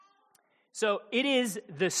So it is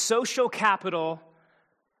the social capital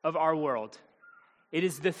of our world. It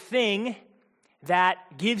is the thing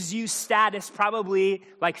that gives you status probably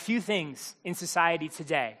like few things in society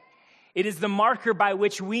today. It is the marker by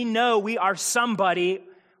which we know we are somebody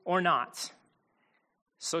or not.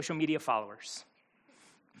 Social media followers.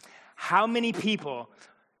 How many people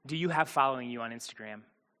do you have following you on Instagram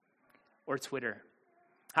or Twitter?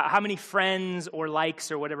 How many friends or likes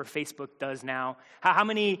or whatever Facebook does now? How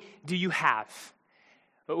many do you have?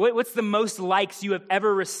 What's the most likes you have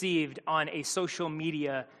ever received on a social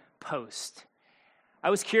media post? I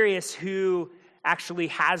was curious who actually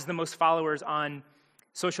has the most followers on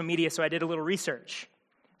social media, so I did a little research.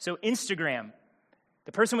 So Instagram,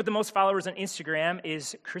 the person with the most followers on Instagram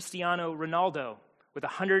is Cristiano Ronaldo with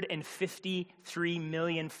 153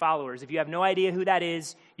 million followers. If you have no idea who that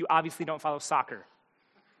is, you obviously don't follow soccer.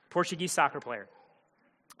 Portuguese soccer player.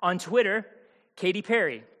 On Twitter, Katy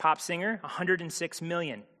Perry, pop singer, 106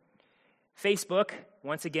 million. Facebook,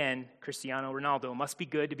 once again, Cristiano Ronaldo. Must be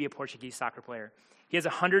good to be a Portuguese soccer player. He has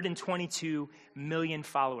 122 million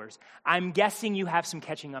followers. I'm guessing you have some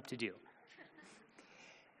catching up to do.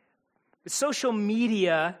 With social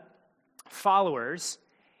media followers,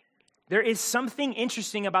 there is something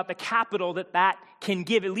interesting about the capital that can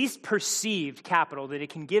give, at least perceived capital that it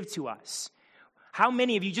can give to us. How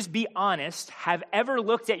many of you, just be honest, have ever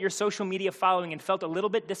looked at your social media following and felt a little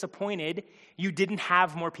bit disappointed you didn't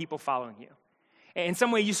have more people following you? In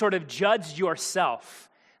some way, you sort of judged yourself.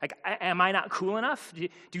 Like, am I not cool enough?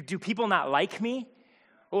 Do people not like me?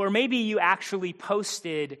 Or maybe you actually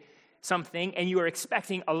posted something and you were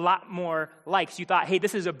expecting a lot more likes. You thought, hey,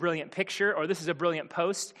 this is a brilliant picture or this is a brilliant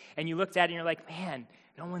post. And you looked at it and you're like, man,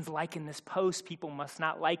 no one's liking this post. People must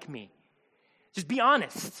not like me. Just be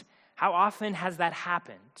honest. How often has that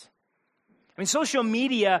happened? I mean, social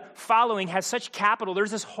media following has such capital. There's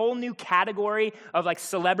this whole new category of like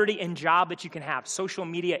celebrity and job that you can have. Social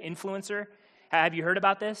media influencer. Have you heard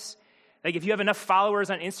about this? Like if you have enough followers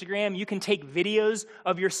on Instagram, you can take videos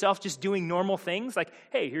of yourself just doing normal things. Like,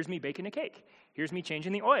 hey, here's me baking a cake. Here's me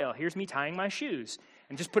changing the oil. Here's me tying my shoes.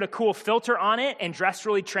 And just put a cool filter on it and dress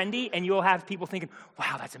really trendy. And you'll have people thinking,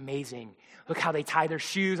 wow, that's amazing. Look how they tie their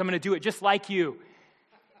shoes. I'm going to do it just like you.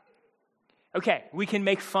 Okay, we can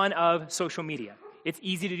make fun of social media. It's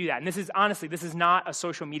easy to do that. And this is not a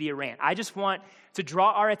social media rant. I just want to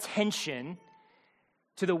draw our attention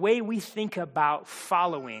to the way we think about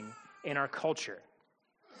following in our culture.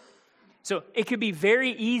 So it could be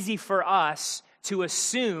very easy for us to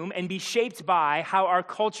assume and be shaped by how our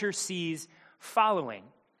culture sees following.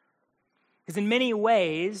 Because in many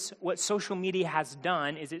ways, what social media has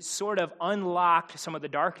done is it sort of unlocked some of the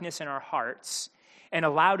darkness in our hearts and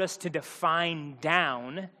allowed us to define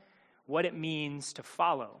down what it means to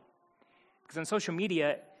follow. Because on social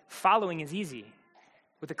media, following is easy.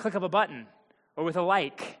 With a click of a button or with a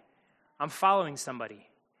like, I'm following somebody.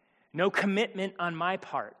 No commitment on my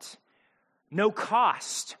part. No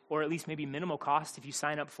cost, or at least maybe minimal cost if you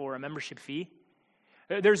sign up for a membership fee.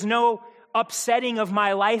 There's no upsetting of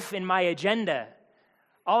my life and my agenda.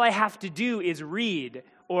 All I have to do is read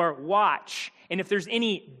or watch. And if there's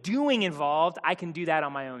any doing involved, I can do that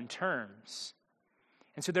on my own terms.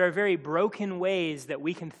 And so there are very broken ways that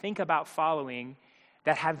we can think about following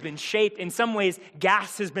that have been shaped. In some ways,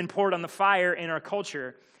 gas has been poured on the fire in our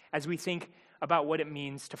culture as we think about what it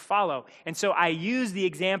means to follow. And so I use the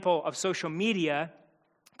example of social media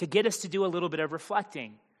to get us to do a little bit of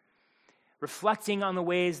reflecting on the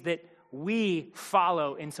ways that we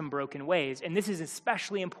follow in some broken ways. And this is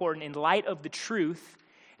especially important in light of the truth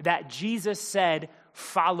that Jesus said,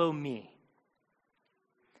 follow me.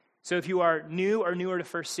 So if you are new or newer to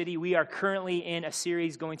First City, we are currently in a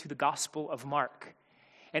series going through the Gospel of Mark.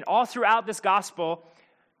 And all throughout this gospel,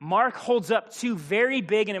 Mark holds up two very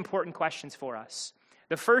big and important questions for us.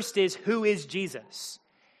 The first is, who is Jesus?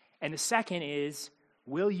 And the second is,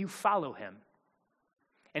 will you follow him?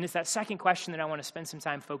 And it's that second question that I want to spend some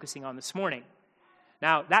time focusing on this morning.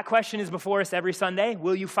 Now, that question is before us every Sunday.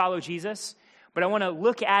 Will you follow Jesus? But I want to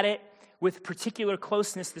look at it with particular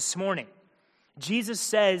closeness this morning. Jesus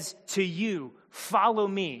says to you, follow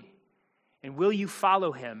me. And will you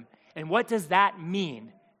follow him? And what does that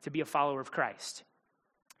mean to be a follower of Christ?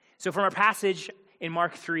 So from our passage in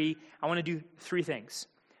Mark 3, I want to do three things.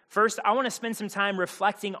 First, I want to spend some time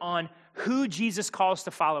reflecting on who Jesus calls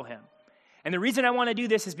to follow him. And the reason I want to do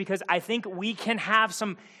this is because I think we can have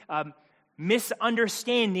some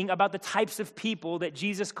misunderstanding about the types of people that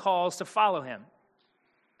Jesus calls to follow him.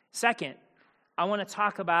 Second, I want to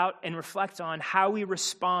talk about and reflect on how we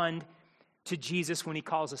respond to Jesus when he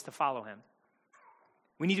calls us to follow him.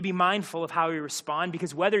 We need to be mindful of how we respond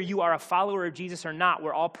because whether you are a follower of Jesus or not,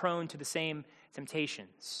 we're all prone to the same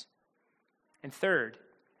temptations. And third,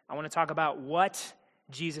 I want to talk about what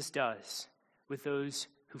Jesus does with those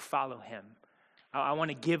who follow him. I want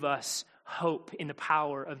to give us hope in the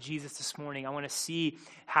power of Jesus this morning. I want to see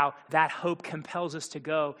how that hope compels us to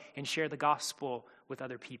go and share the gospel with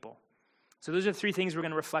other people. So those are the three things we're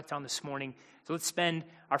going to reflect on this morning. So let's spend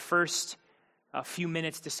our first few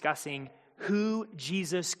minutes discussing who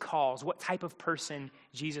Jesus calls, what type of person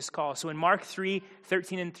Jesus calls. So in Mark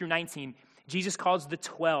 3:13 through 19, Jesus calls the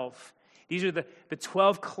 12. These are the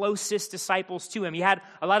 12 closest disciples to him. He had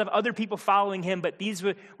a lot of other people following him, but these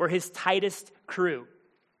were his tightest crew.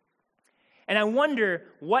 And I wonder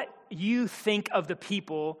what you think of the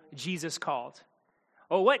people Jesus called.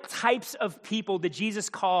 Or what types of people did Jesus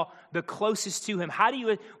call the closest to him?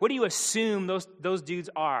 What do you assume those dudes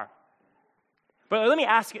are? But let me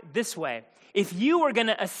ask it this way. If you were going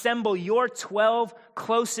to assemble your 12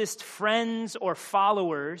 closest friends or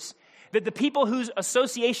followers, that the people whose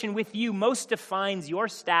association with you most defines your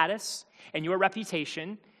status and your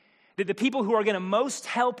reputation, that the people who are going to most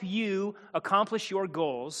help you accomplish your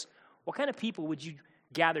goals, what kind of people would you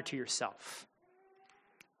gather to yourself?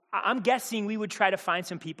 I'm guessing we would try to find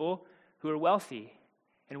some people who are wealthy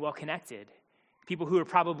and well-connected, people who are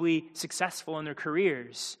probably successful in their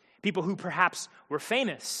careers, people who perhaps were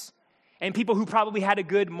famous, and people who probably had a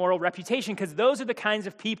good moral reputation, because those are the kinds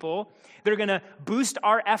of people that are going to boost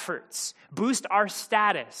our efforts, boost our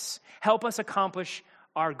status, help us accomplish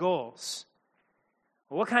our goals.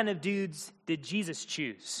 Well, what kind of dudes did Jesus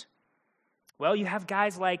choose? Well, you have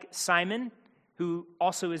guys like Simon, who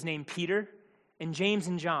also is named Peter, and James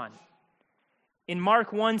and John. In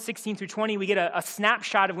Mark 1:16 through 20, we get a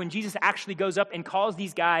snapshot of when Jesus actually goes up and calls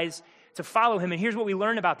these guys to follow him. And here's what we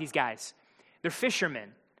learn about these guys. They're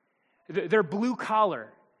fishermen. They're blue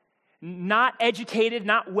collar, not educated,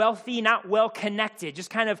 not wealthy, not well connected, just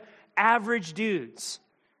kind of average dudes.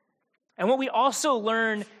 And what we also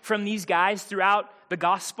learn from these guys throughout the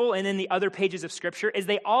gospel and in the other pages of scripture is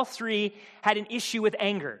they all three had an issue with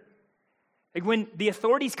anger. Like when the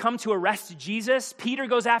authorities come to arrest Jesus, Peter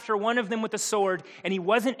goes after one of them with a sword, and he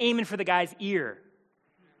wasn't aiming for the guy's ear.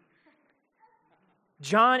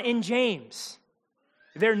 John and James,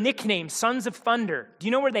 their nickname, Sons of Thunder. Do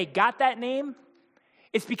you know where they got that name?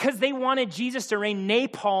 It's because they wanted Jesus to rain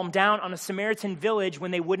napalm down on a Samaritan village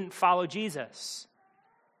when they wouldn't follow Jesus.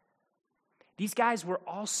 These guys were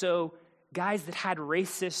also guys that had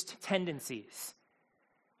racist tendencies.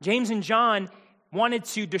 James and John wanted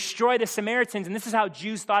to destroy the Samaritans, and this is how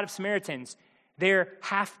Jews thought of Samaritans. They're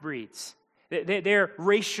half-breeds. They're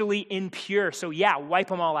racially impure, so wipe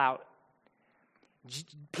them all out.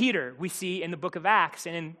 Peter, we see in the book of Acts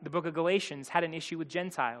and in the book of Galatians, had an issue with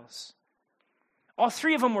Gentiles. All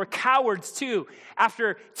three of them were cowards too.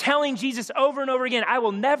 After telling Jesus over and over again, I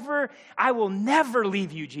will never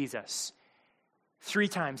leave you, Jesus. 3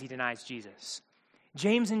 times he denies Jesus.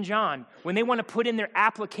 James and John, when they want to put in their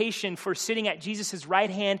application for sitting at Jesus' right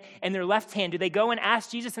hand and their left hand, do they go and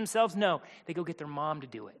ask Jesus themselves? No, they go get their mom to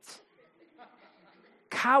do it.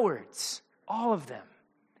 Cowards, all of them.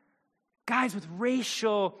 Guys with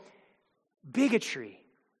racial bigotry,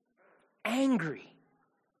 angry.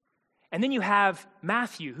 And then you have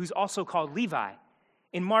Matthew, who's also called Levi.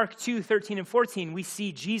 In Mark 2:13 and 14, we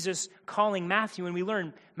see Jesus calling Matthew, and we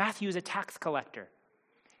learn Matthew is a tax collector.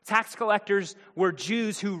 Tax collectors were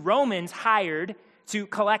Jews who Romans hired to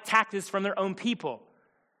collect taxes from their own people.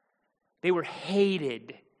 They were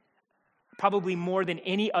hated, probably more than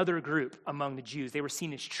any other group among the Jews. They were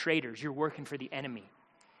seen as traitors. You're working for the enemy.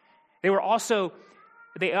 They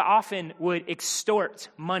often would extort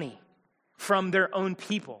money from their own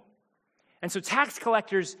people. And so tax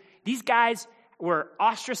collectors, these guys were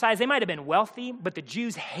ostracized. They might have been wealthy, but the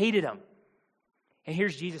Jews hated them. And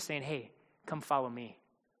here's Jesus saying, hey, come follow me.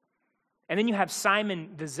 And then you have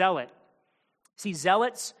Simon the Zealot. See,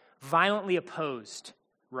 zealots violently opposed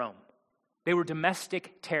Rome. They were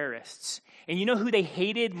domestic terrorists. And you know who they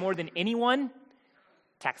hated more than anyone?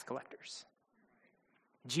 Tax collectors.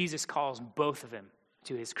 Jesus calls both of them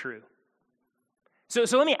to his crew. So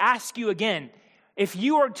let me ask you again, if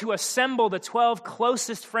you were to assemble the 12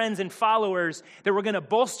 closest friends and followers that were going to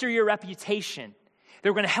bolster your reputation, that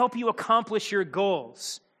were going to help you accomplish your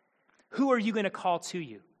goals, who are you going to call to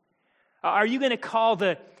you? Are you going to call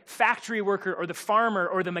the factory worker or the farmer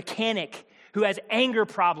or the mechanic who has anger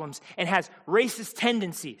problems and has racist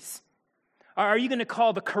tendencies? Are you going to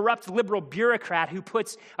call the corrupt liberal bureaucrat who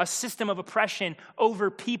puts a system of oppression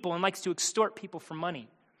over people and likes to extort people for money?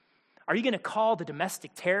 Are you going to call the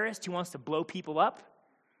domestic terrorist who wants to blow people up?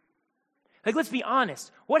 Like, let's be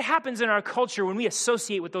honest. What happens in our culture when we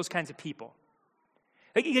associate with those kinds of people?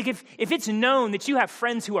 Like if it's known that you have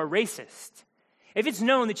friends who are racist, if it's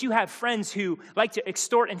known that you have friends who like to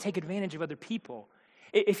extort and take advantage of other people,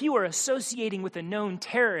 if you are associating with a known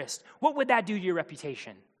terrorist, what would that do to your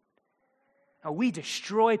reputation? Now, we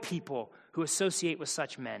destroy people who associate with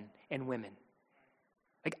such men and women.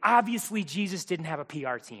 Like, obviously, Jesus didn't have a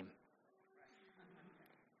PR team.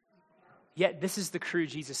 Yet, this is the crew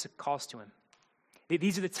Jesus calls to him.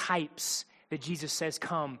 These are the types that Jesus says,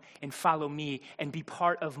 come and follow me and be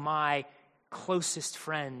part of my closest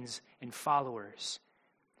friends and followers.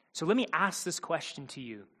 So let me ask this question to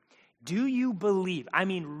you. Do you believe,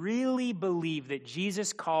 really believe that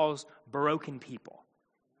Jesus calls broken people,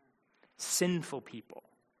 sinful people,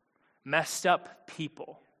 messed up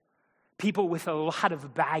people, people with a lot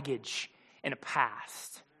of baggage and a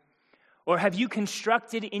past? Or have you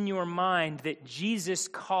constructed in your mind that Jesus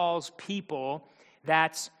calls people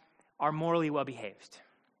that are morally well-behaved?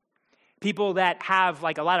 People that have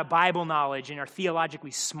like a lot of Bible knowledge and are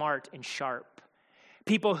theologically smart and sharp.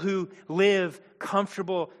 People who live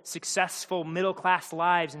comfortable, successful, middle-class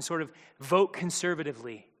lives and sort of vote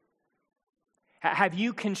conservatively. Have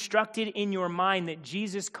you constructed in your mind that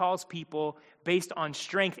Jesus calls people based on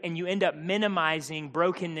strength and you end up minimizing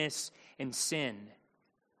brokenness and sin?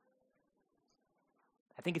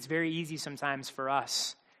 I think it's very easy sometimes for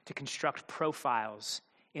us to construct profiles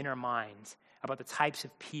in our minds about the types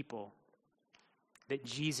of people that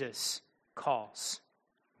Jesus calls.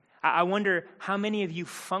 I wonder how many of you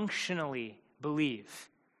functionally believe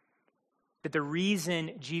that the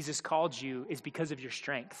reason Jesus called you is because of your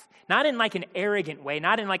strength. Not in like an arrogant way,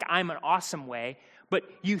 not in like I'm an awesome way, but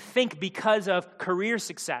you think because of career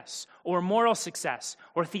success or moral success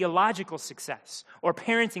or theological success or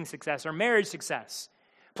parenting success or marriage success,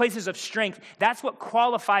 places of strength. That's what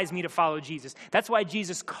qualifies me to follow Jesus. That's why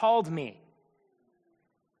Jesus called me.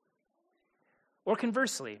 Or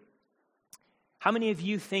conversely, how many of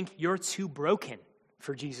you think you're too broken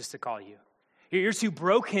for Jesus to call you? You're too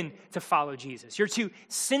broken to follow Jesus. You're too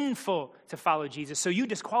sinful to follow Jesus, so you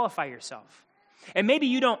disqualify yourself. And maybe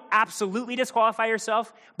you don't absolutely disqualify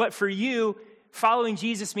yourself, but for you, following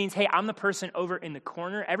Jesus means, hey, I'm the person over in the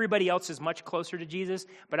corner. Everybody else is much closer to Jesus,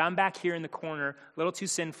 but I'm back here in the corner, a little too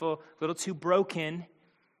sinful, a little too broken.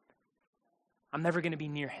 I'm never going to be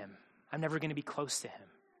near him. I'm never going to be close to him.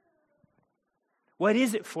 What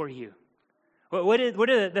is it for you? What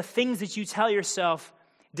are the things that you tell yourself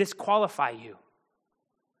disqualify you?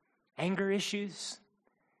 Anger issues,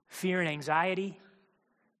 fear and anxiety,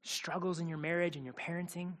 struggles in your marriage and your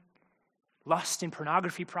parenting, lust and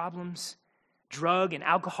pornography problems, drug and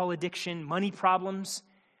alcohol addiction, money problems,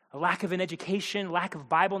 a lack of an education, lack of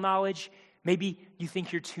Bible knowledge. Maybe you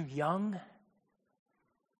think you're too young.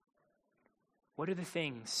 What are the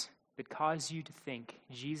things that cause you to think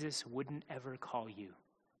Jesus wouldn't ever call you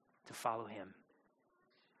to follow him?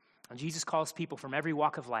 And Jesus calls people from every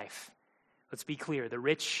walk of life. Let's be clear, the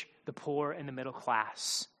rich, the poor, and the middle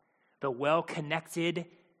class, the well-connected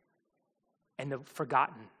and the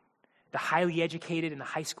forgotten, the highly educated and the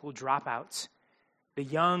high school dropouts, the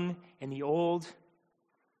young and the old,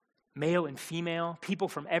 male and female, people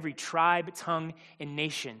from every tribe, tongue, and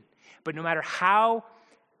nation. But no matter how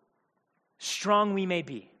strong we may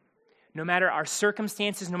be, no matter our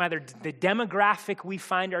circumstances, no matter the demographic we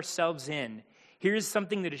find ourselves in, here's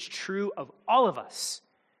something that is true of all of us.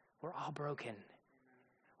 We're all broken.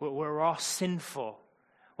 We're all sinful.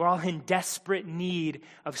 We're all in desperate need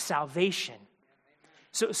of salvation.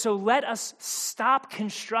 So let us stop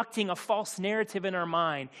constructing a false narrative in our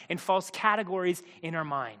mind and false categories in our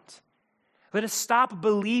mind. Let us stop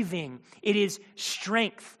believing it is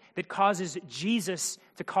strength that causes Jesus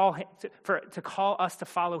to call us to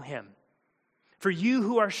follow him. For you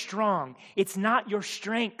who are strong, it's not your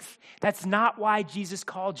strength. That's not why Jesus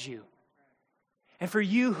called you. And for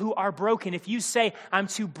you who are broken, if you say, I'm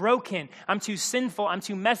too broken, I'm too sinful, I'm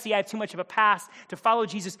too messy, I have too much of a past to follow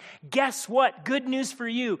Jesus, guess what? Good news for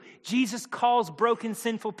you. Jesus calls broken,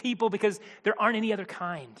 sinful people because there aren't any other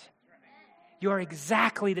kind. You are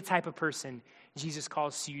exactly the type of person Jesus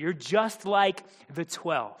calls you. You're just like the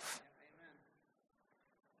 12.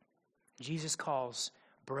 Jesus calls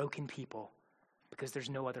broken people because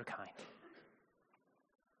there's no other kind.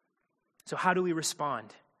 So how do we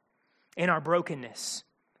respond? In our brokenness,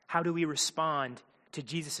 how do we respond to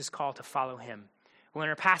Jesus' call to follow him? Well, in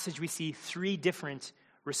our passage, we see three different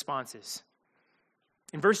responses.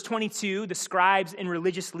 In verse 22, the scribes and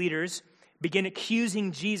religious leaders begin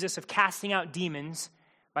accusing Jesus of casting out demons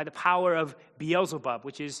by the power of Beelzebub,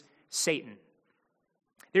 which is Satan.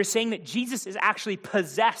 They're saying that Jesus is actually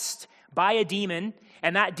possessed by a demon,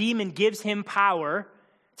 and that demon gives him power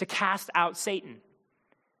to cast out Satan.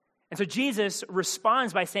 And so Jesus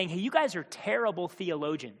responds by saying, hey, you guys are terrible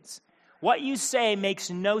theologians. What you say makes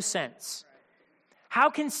no sense. How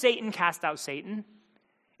can Satan cast out Satan?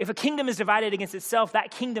 If a kingdom is divided against itself, that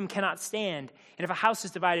kingdom cannot stand. And if a house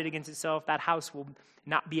is divided against itself, that house will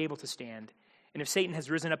not be able to stand. And if Satan has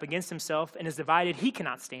risen up against himself and is divided, he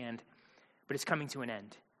cannot stand, but is coming to an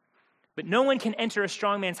end. But no one can enter a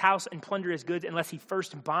strong man's house and plunder his goods unless he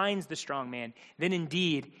first binds the strong man. Then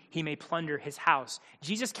indeed he may plunder his house.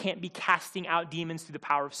 Jesus can't be casting out demons through the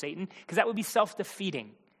power of Satan because that would be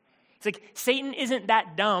self-defeating. It's like Satan isn't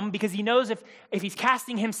that dumb because he knows if he's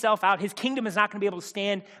casting himself out, his kingdom is not going to be able to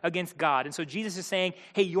stand against God. And so Jesus is saying,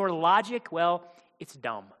 hey, your logic, well, it's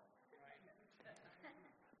dumb.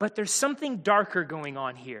 But there's something darker going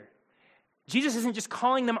on here. Jesus isn't just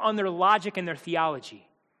calling them on their logic and their theology.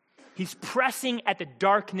 He's pressing at the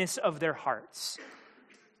darkness of their hearts.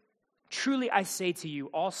 Truly, I say to you,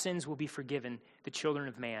 all sins will be forgiven the children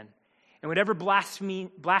of man, and whatever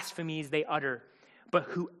blasphemies they utter. But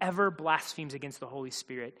whoever blasphemes against the Holy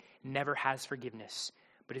Spirit never has forgiveness,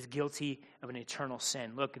 but is guilty of an eternal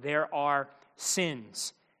sin. Look, there are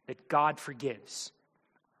sins that God forgives.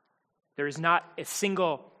 There is not a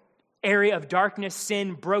single area of darkness,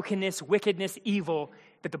 sin, brokenness, wickedness, evil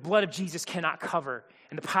that the blood of Jesus cannot cover,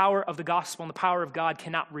 and the power of the gospel and the power of God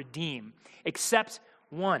cannot redeem, except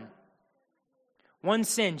one. One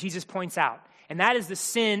sin Jesus points out, and that is the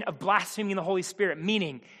sin of blaspheming the Holy Spirit,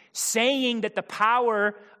 meaning saying that the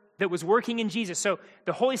power that was working in Jesus, so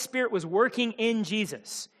the Holy Spirit was working in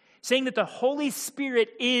Jesus, saying that the Holy Spirit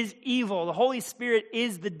is evil, the Holy Spirit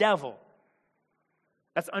is the devil.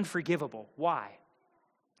 That's unforgivable. Why?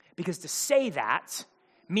 Because to say that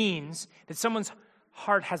means that someone's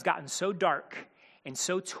heart has gotten so dark and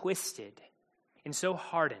so twisted and so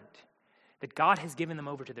hardened that God has given them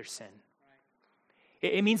over to their sin.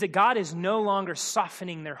 It means that God is no longer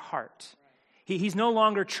softening their heart. He's no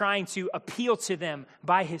longer trying to appeal to them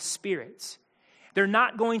by his Spirit. They're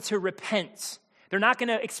not going to repent. They're not going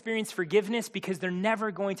to experience forgiveness because they're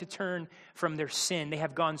never going to turn from their sin. They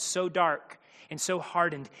have gone so dark and so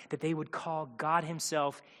hardened that they would call God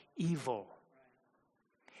himself evil.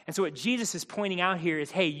 And so what Jesus is pointing out here is,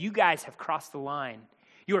 hey, you guys have crossed the line.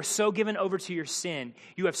 You are so given over to your sin.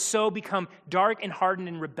 You have so become dark and hardened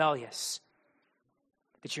and rebellious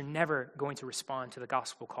that you're never going to respond to the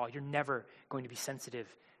gospel call. You're never going to be sensitive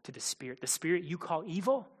to the Spirit. The Spirit you call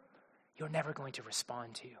evil, you're never going to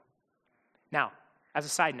respond to. Now, as a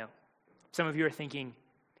side note, some of you are thinking,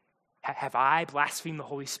 have I blasphemed the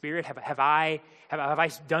Holy Spirit? Have I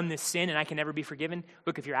done this sin and I can never be forgiven?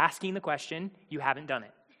 Look, if you're asking the question, you haven't done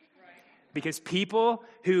it. Because people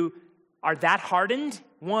who are that hardened,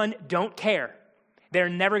 one, don't care. They're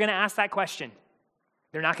never going to ask that question.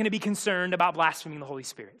 They're not going to be concerned about blaspheming the Holy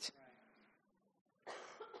Spirit.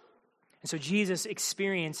 And so Jesus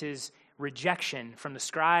experiences rejection from the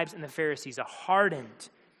scribes and the Pharisees, a hardened,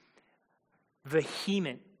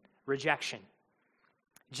 vehement rejection.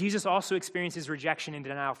 Jesus also experiences rejection and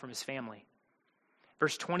denial from his family.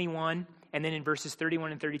 Verse 21, and then in verses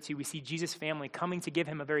 31 and 32, we see Jesus' family coming to give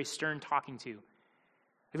him a very stern talking to.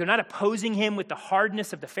 They're not opposing him with the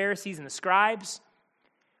hardness of the Pharisees and the scribes,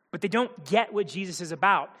 but they don't get what Jesus is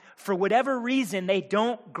about. For whatever reason, they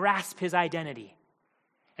don't grasp his identity.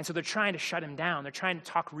 And so they're trying to shut him down. They're trying to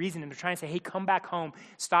talk reason, and they're trying to say, hey, come back home.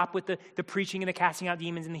 Stop with the preaching and the casting out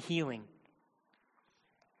demons and the healing.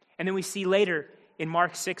 And then we see later in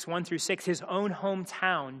Mark 6, 1 through 6, his own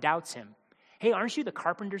hometown doubts him. Hey, aren't you the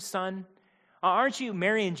carpenter's son? Aren't you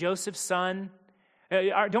Mary and Joseph's son?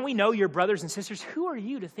 Don't we know your brothers and sisters? Who are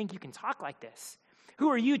you to think you can talk like this? Who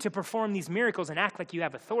are you to perform these miracles and act like you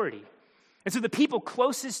have authority? And so the people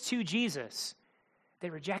closest to Jesus,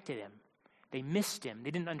 they rejected him. They missed him.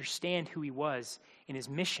 They didn't understand who he was in his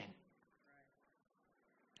mission.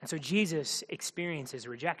 And so Jesus experiences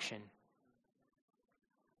rejection.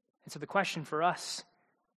 And so the question for us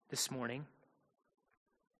this morning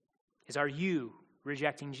is, are you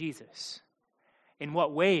rejecting Jesus? In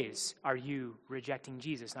what ways are you rejecting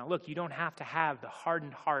Jesus? Now look, you don't have to have the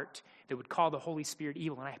hardened heart that would call the Holy Spirit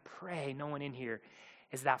evil, and I pray no one in here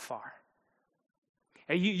is that far.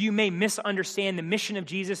 You may misunderstand the mission of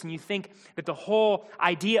Jesus, and you think that the whole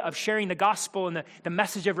idea of sharing the gospel and the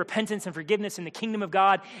message of repentance and forgiveness in the kingdom of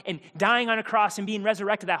God and dying on a cross and being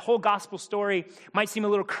resurrected, that whole gospel story might seem a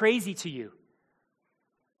little crazy to you.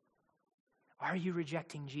 Are you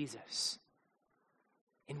rejecting Jesus?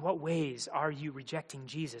 In what ways are you rejecting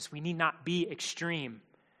Jesus? We need not be extreme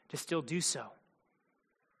to still do so.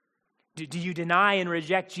 Do you deny and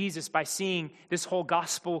reject Jesus by seeing this whole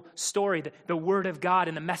gospel story, the word of God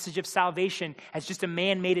and the message of salvation as just a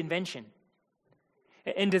man-made invention?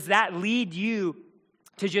 And does that lead you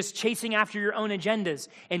to just chasing after your own agendas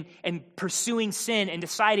and pursuing sin and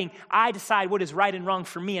deciding, I decide what is right and wrong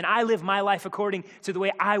for me, and I live my life according to the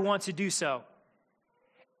way I want to do so?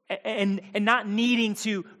 And not needing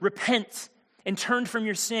to repent and turn from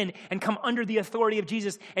your sin and come under the authority of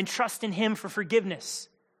Jesus and trust in him for forgiveness?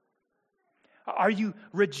 Are you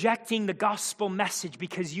rejecting the gospel message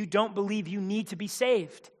because you don't believe you need to be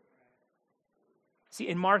saved? See,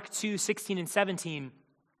 in Mark 2:16 and 17,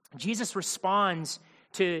 Jesus responds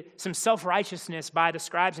to some self-righteousness by the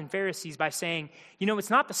scribes and Pharisees by saying, it's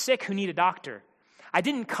not the sick who need a doctor. I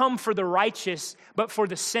didn't come for the righteous, but for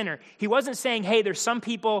the sinner. He wasn't saying, hey, there's some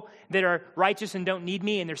people that are righteous and don't need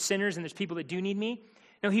me, and there's sinners and there's people that do need me.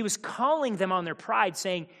 No, he was calling them on their pride,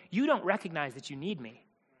 saying, you don't recognize that you need me.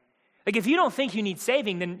 Like, if you don't think you need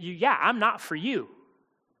saving, then I'm not for you.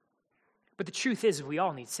 But the truth is, we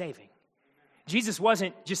all need saving. Jesus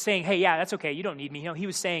wasn't just saying, hey, that's okay, you don't need me. He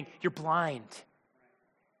was saying, you're blind.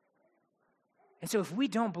 And so if we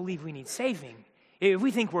don't believe we need saving, if we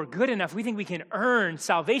think we're good enough, we think we can earn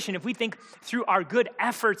salvation, if we think through our good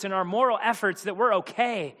efforts and our moral efforts that we're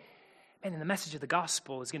okay, then the message of the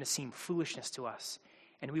gospel is going to seem foolishness to us,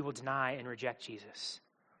 and we will deny and reject Jesus.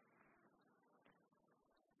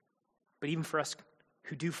 But even for us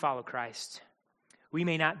who do follow Christ, we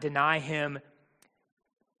may not deny him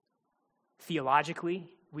theologically,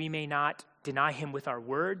 we may not deny him with our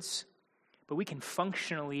words, but we can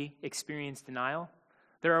functionally experience denial.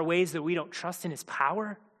 There are ways that we don't trust in his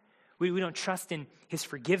power. We don't trust in his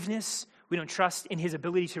forgiveness. We don't trust in his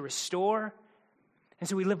ability to restore. And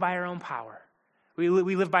so we live by our own power. We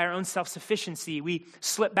live by our own self-sufficiency. We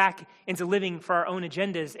slip back into living for our own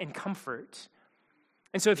agendas and comfort.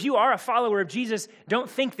 And so if you are a follower of Jesus, don't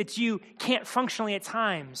think that you can't functionally at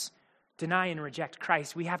times deny and reject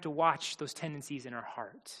Christ. We have to watch those tendencies in our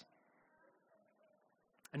heart.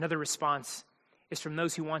 Another response is from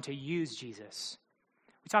those who want to use Jesus.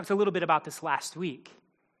 We talked a little bit about this last week.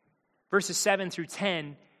 Verses 7 through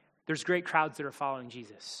 10, there's great crowds that are following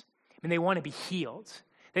Jesus. They want to be healed.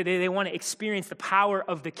 They want to experience the power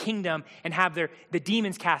of the kingdom and have the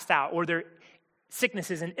demons cast out or their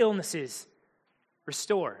sicknesses and illnesses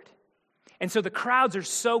restored. And so the crowds are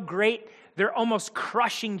so great, they're almost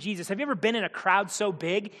crushing Jesus. Have you ever been in a crowd so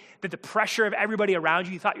big that the pressure of everybody around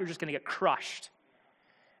you thought you were just going to get crushed?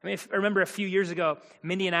 I remember a few years ago,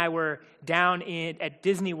 Mindy and I were down at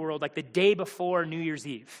Disney World like the day before New Year's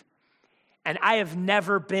Eve. And I have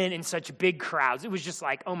never been in such big crowds. It was just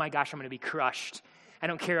like, oh my gosh, I'm going to be crushed. I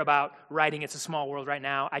don't care about writing It's a Small World right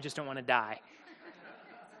now. I just don't want to die.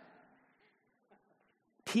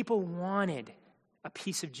 People wanted a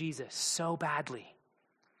piece of Jesus so badly.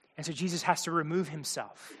 And so Jesus has to remove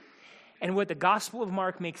himself. And what the Gospel of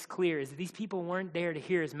Mark makes clear is that these people weren't there to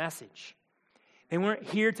hear his message. They weren't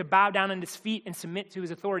here to bow down on his feet and submit to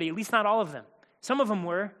his authority, at least not all of them. Some of them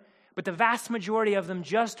were, but the vast majority of them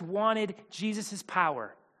just wanted Jesus'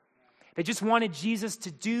 power. They just wanted Jesus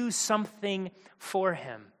to do something for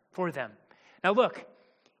them. Now look,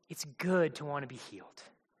 it's good to want to be healed.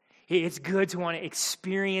 It's good to want to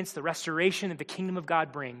experience the restoration that the kingdom of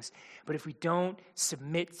God brings. But if we don't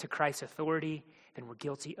submit to Christ's authority, then we're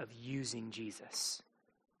guilty of using Jesus.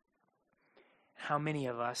 How many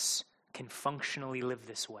of us can functionally live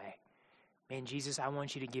this way? Man, Jesus, I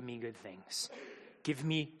want you to give me good things. Give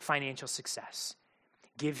me financial success.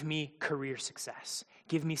 Give me career success.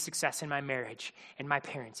 Give me success in my marriage and my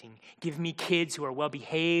parenting. Give me kids who are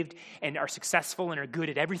well-behaved and are successful and are good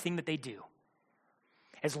at everything that they do.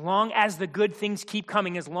 As long as the good things keep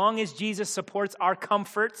coming, as long as Jesus supports our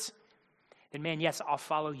comforts, then man, yes, I'll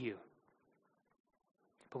follow you.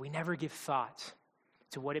 But we never give thought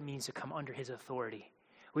to what it means to come under his authority.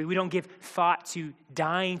 We don't give thought to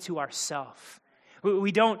dying to ourselves.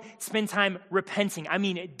 We don't spend time repenting. I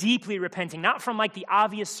mean, deeply repenting, not from like the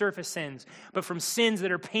obvious surface sins, but from sins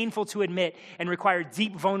that are painful to admit and require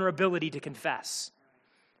deep vulnerability to confess.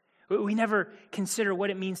 We never consider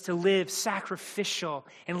what it means to live sacrificial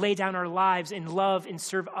and lay down our lives in love and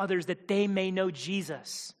serve others that they may know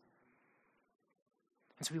Jesus.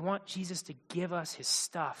 And so we want Jesus to give us his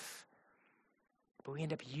stuff, but we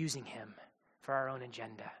end up using him for our own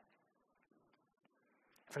agenda.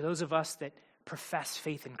 For those of us that profess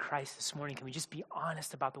faith in Christ this morning, can we just be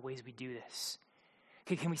honest about the ways we do this?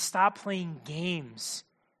 Can we stop playing games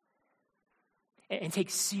and take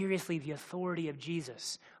seriously the authority of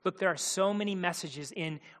Jesus? Look, there are so many messages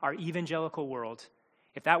in our evangelical world,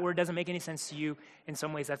 If that word doesn't make any sense to you, in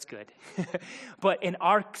some ways that's good. But in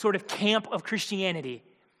our sort of camp of Christianity,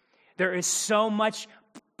 there is so much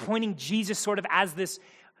pointing Jesus sort of as this,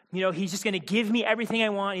 he's just going to give me everything I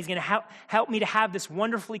want. He's going to help me to have this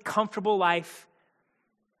wonderfully comfortable life.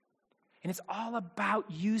 And it's all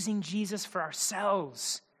about using Jesus for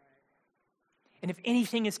ourselves. And if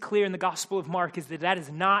anything is clear in the Gospel of Mark, is that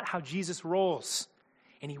is not how Jesus rolls,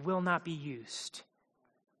 and he will not be used.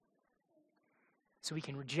 So we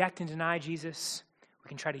can reject and deny Jesus, we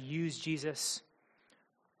can try to use Jesus,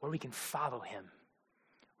 or we can follow him.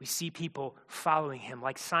 We see people following him,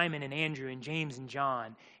 like Simon and Andrew and James and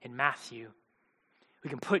John and Matthew.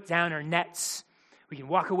 We can put down our nets, we can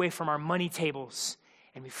walk away from our money tables,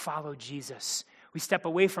 and we follow Jesus. We step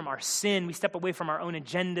away from our sin, we step away from our own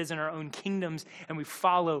agendas and our own kingdoms, and we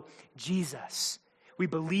follow Jesus. We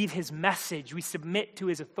believe his message, we submit to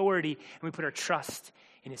his authority, and we put our trust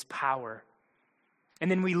in his power. And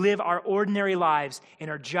then we live our ordinary lives in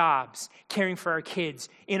our jobs, caring for our kids,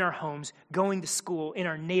 in our homes, going to school, in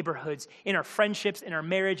our neighborhoods, in our friendships, in our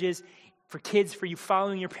marriages, for kids, for you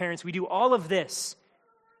following your parents. We do all of this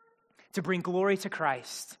to bring glory to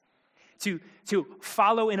Christ, to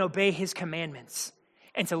follow and obey his commandments,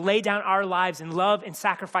 and to lay down our lives in love and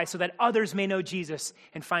sacrifice so that others may know Jesus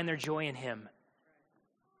and find their joy in him.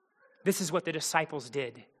 This is what the disciples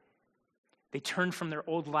did. They turned from their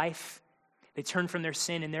old life. They turned from their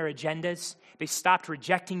sin and their agendas. They stopped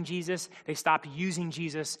rejecting Jesus. They stopped using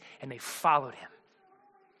Jesus, and they followed him.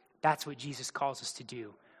 That's what Jesus calls us to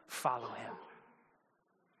do, follow him.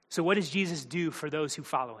 So what does Jesus do for those who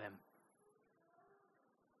follow him?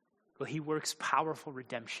 Well, he works powerful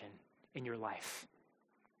redemption in your life.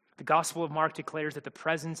 The Gospel of Mark declares that the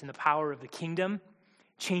presence and the power of the kingdom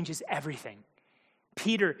changes everything.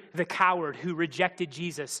 Peter, the coward who rejected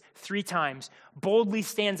Jesus 3 times, boldly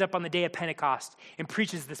stands up on the day of Pentecost and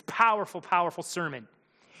preaches this powerful, powerful sermon.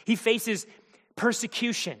 He faces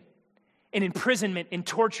persecution and imprisonment and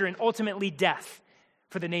torture and ultimately death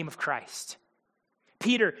for the name of Christ.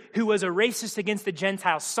 Peter, who was a racist against the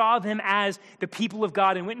Gentiles, saw them as the people of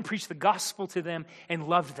God and went and preached the gospel to them and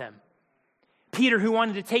loved them. Peter, who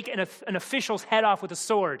wanted to take an official's head off with a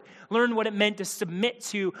sword, learned what it meant to submit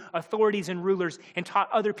to authorities and rulers and taught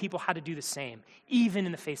other people how to do the same, even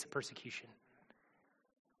in the face of persecution.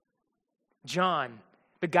 John,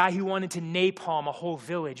 the guy who wanted to napalm a whole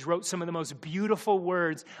village, wrote some of the most beautiful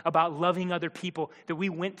words about loving other people that we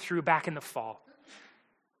went through back in the fall.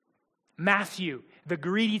 Matthew, the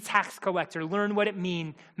greedy tax collector, learned what it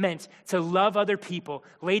meant to love other people,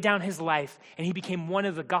 lay down his life, and he became one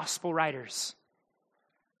of the gospel writers.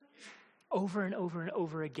 Over and over and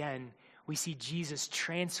over again, we see Jesus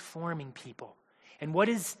transforming people. And what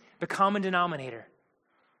is the common denominator?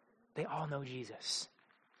 They all know Jesus.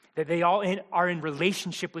 That they all are in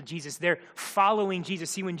relationship with Jesus. They're following Jesus.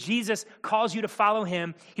 See, when Jesus calls you to follow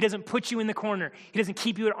him, he doesn't put you in the corner. He doesn't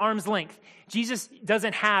keep you at arm's length. Jesus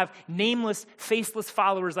doesn't have nameless, faceless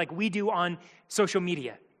followers like we do on social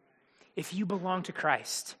media. If you belong to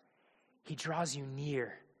Christ, he draws you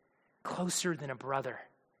near, closer than a brother.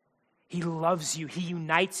 He loves you. He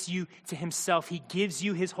unites you to himself. He gives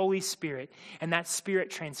you his Holy Spirit, and that Spirit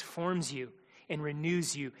transforms you and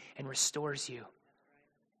renews you and restores you.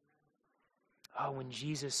 Oh, when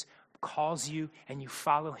Jesus calls you and you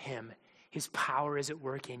follow him, his power is at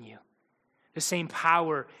work in you. The same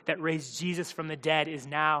power that raised Jesus from the dead is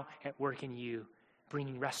now at work in you,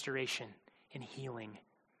 bringing restoration and healing.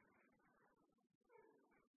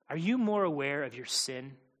 Are you more aware of your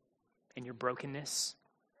sin and your brokenness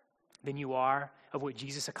than you are of what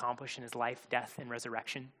Jesus accomplished in his life, death, and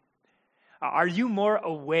resurrection? Are you more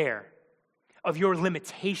aware of your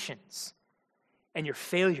limitations and your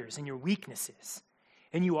failures and your weaknesses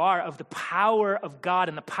than you are of the power of God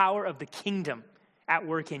and the power of the kingdom at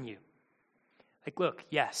work in you? Like, look,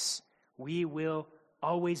 yes, we will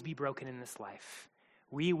always be broken in this life.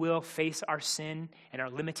 We will face our sin and our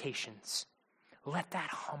limitations. Let that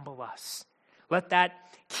humble us. Let that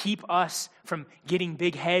keep us from getting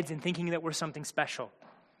big heads and thinking that we're something special.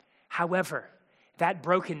 However, that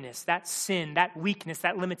brokenness, that sin, that weakness,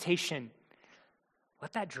 that limitation,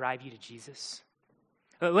 let that drive you to Jesus.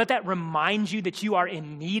 Let that remind you that you are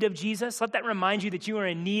in need of Jesus. Let that remind you that you are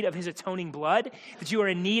in need of his atoning blood, that you are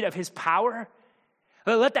in need of his power.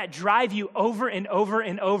 Let that drive you over and over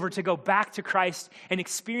and over to go back to Christ and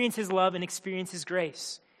experience his love and experience his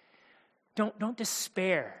grace. Don't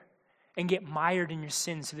despair and get mired in your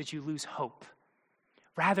sin so that you lose hope.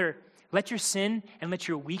 Rather, let your sin and let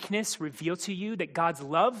your weakness reveal to you that God's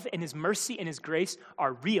love and his mercy and his grace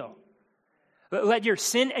are real. Let your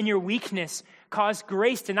sin and your weakness cause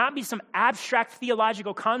grace to not be some abstract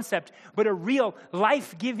theological concept, but a real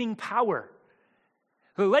life-giving power.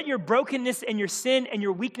 Let your brokenness and your sin and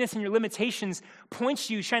your weakness and your limitations point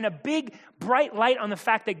you, shine a big, bright light on the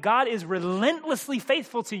fact that God is relentlessly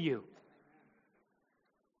faithful to you.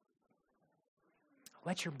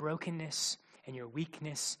 Let your brokenness and your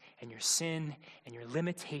weakness and your sin and your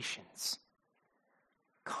limitations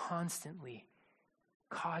constantly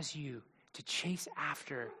cause you to chase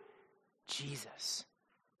after Jesus,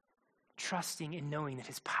 trusting and knowing that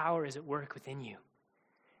his power is at work within you,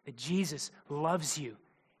 that Jesus loves you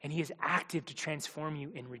and he is active to transform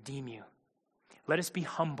you and redeem you. Let us be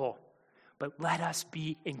humble, but let us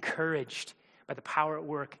be encouraged by the power at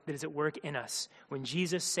work that is at work in us. When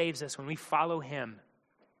Jesus saves us, when we follow him,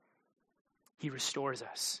 he restores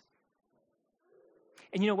us.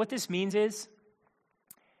 And you know what this means is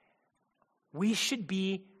we should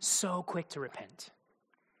be so quick to repent.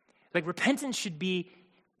 Like repentance should be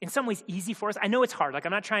in some ways easy for us. I know it's hard. Like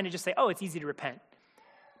I'm not trying to just say, oh, it's easy to repent.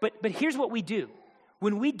 But here's what we do.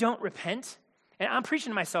 When we don't repent, and I'm preaching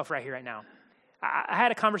to myself right here, right now. I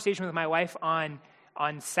had a conversation with my wife on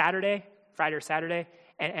Saturday, Friday or Saturday,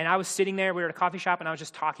 and I was sitting there, we were at a coffee shop, and I was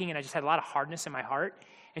just talking, and I just had a lot of hardness in my heart.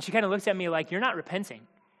 And she kind of looked at me like, you're not repenting.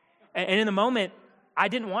 And in the moment, I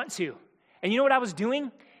didn't want to. And you know what I was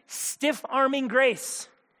doing? Stiff-arming grace.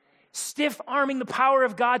 Stiff-arming the power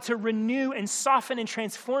of God to renew and soften and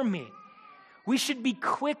transform me. We should be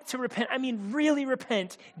quick to repent. I mean, really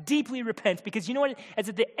repent, deeply repent. Because you know what? As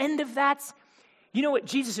at the end of that, you know what?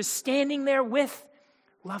 Jesus is standing there with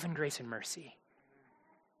love and grace and mercy.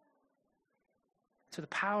 So the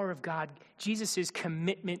power of God, Jesus'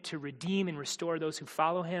 commitment to redeem and restore those who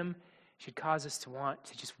follow him should cause us to want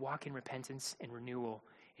to just walk in repentance and renewal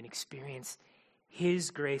and experience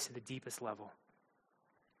his grace at the deepest level.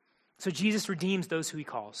 So Jesus redeems those who he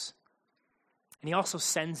calls. And he also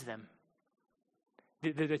sends them.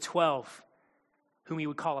 The 12, whom we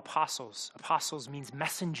would call apostles. Apostles means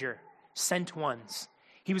messenger, sent ones.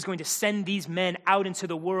 He was going to send these men out into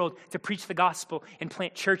the world to preach the gospel and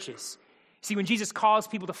plant churches. See, when Jesus calls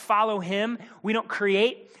people to follow him, we don't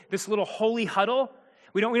create this little holy huddle.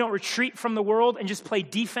 We don't retreat from the world and just play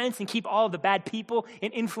defense and keep all of the bad people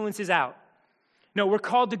and influences out. No, we're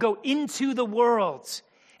called to go into the world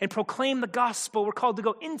and proclaim the gospel. We're called to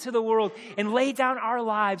go into the world and lay down our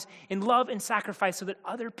lives in love and sacrifice so that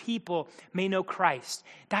other people may know Christ.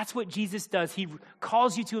 That's what Jesus does. He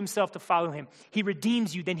calls you to himself to follow him. He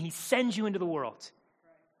redeems you, then he sends you into the world.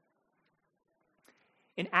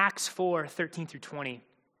 In Acts 4, 13 through 20,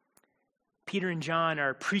 Peter and John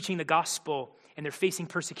are preaching the gospel and they're facing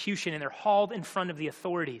persecution and they're hauled in front of the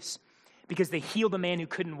authorities because they healed a man who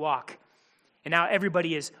couldn't walk. And now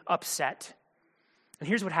everybody is upset. And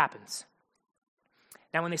here's what happens.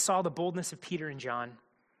 Now, when they saw the boldness of Peter and John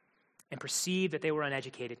and perceived that they were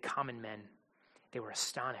uneducated, common men, they were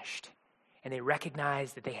astonished, and they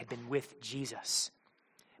recognized that they had been with Jesus.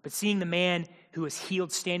 But seeing the man who was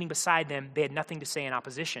healed standing beside them, they had nothing to say in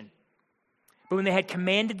opposition. But when they had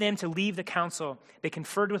commanded them to leave the council, they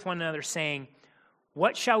conferred with one another, saying,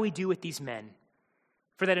 "What shall we do with these men?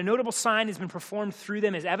 For that a notable sign has been performed through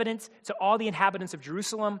them as evidence to all the inhabitants of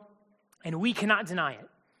Jerusalem, and we cannot deny it.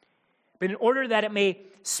 But in order that it may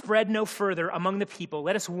spread no further among the people,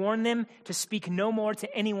 let us warn them to speak no more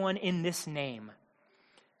to anyone in this name."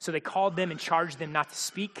 So they called them and charged them not to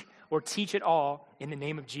speak or teach at all in the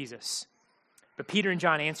name of Jesus. But Peter and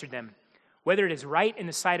John answered them, "Whether it is right in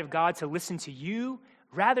the sight of God to listen to you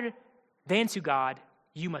rather than to God,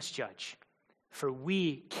 you must judge. For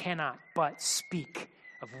we cannot but speak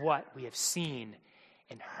of what we have seen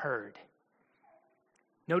and heard."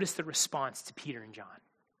 Notice the response to Peter and John.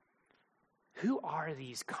 Who are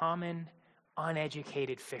these common,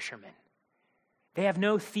 uneducated fishermen? They have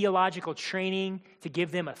no theological training to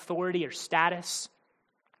give them authority or status.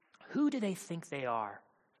 Who do they think they are?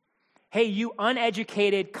 Hey, you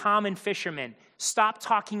uneducated, common fishermen, stop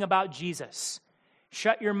talking about Jesus.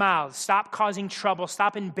 Shut your mouths. Stop causing trouble.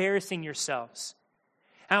 Stop embarrassing yourselves.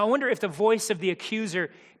 And I wonder if the voice of the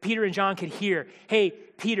accuser, Peter and John, could hear, "Hey,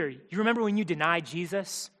 Peter, you remember when you denied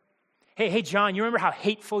Jesus? Hey, John, you remember how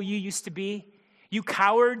hateful you used to be? You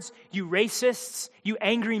cowards, you racists, you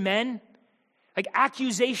angry men?" Like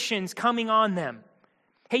accusations coming on them.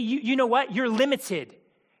 Hey, you know what? You're limited.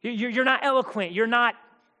 You're not eloquent. You're not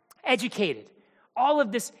educated. All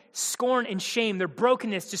of this scorn and shame, their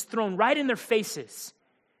brokenness just thrown right in their faces.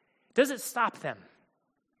 Does it stop them?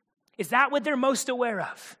 Is that what they're most aware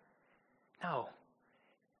of? No.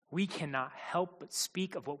 We cannot help but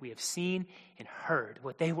speak of what we have seen and heard,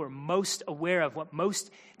 what they were most aware of, what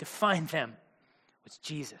most defined them. was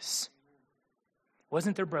Jesus. It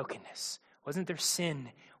wasn't their brokenness, it wasn't their sin,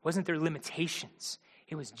 it wasn't their limitations.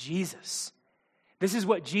 It was Jesus. This is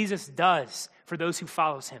what Jesus does for those who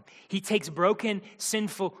follows him. He takes broken,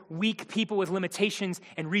 sinful, weak people with limitations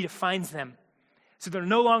and redefines them. So they're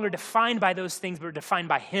no longer defined by those things, but are defined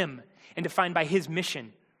by him and defined by his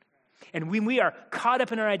mission. And when we are caught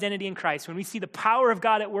up in our identity in Christ, when we see the power of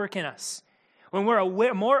God at work in us, when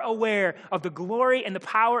we're more aware of the glory and the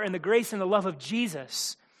power and the grace and the love of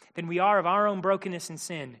Jesus than we are of our own brokenness and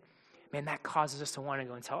sin, man, that causes us to want to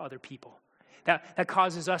go and tell other people. That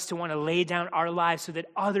causes us to want to lay down our lives so that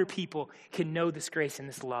other people can know this grace and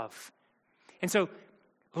this love. And so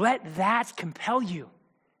let that compel you.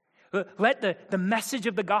 Let the message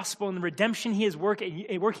of the gospel and the redemption he is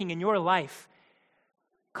working in your life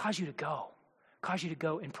cause you to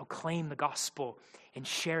go and proclaim the gospel and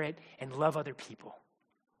share it and love other people.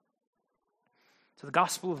 So the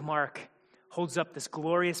Gospel of Mark holds up this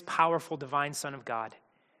glorious, powerful, divine Son of God,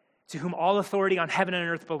 to whom all authority on heaven and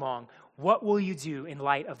earth belong. What will you do in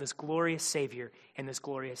light of this glorious Savior and this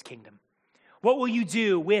glorious kingdom? What will you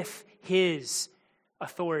do with his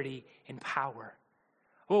authority and power?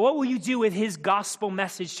 Well, what will you do with his gospel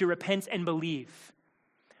message to repent and believe?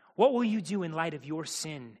 What will you do in light of your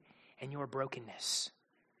sin and your brokenness?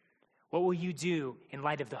 What will you do in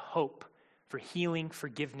light of the hope for healing,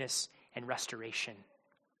 forgiveness, and restoration?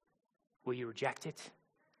 Will you reject it?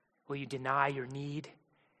 Will you deny your need?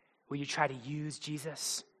 Will you try to use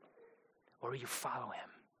Jesus? Or will you follow him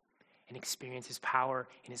and experience his power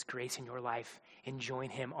and his grace in your life and join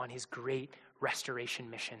him on his great restoration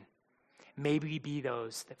mission? May we be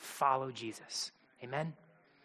those that follow Jesus. Amen.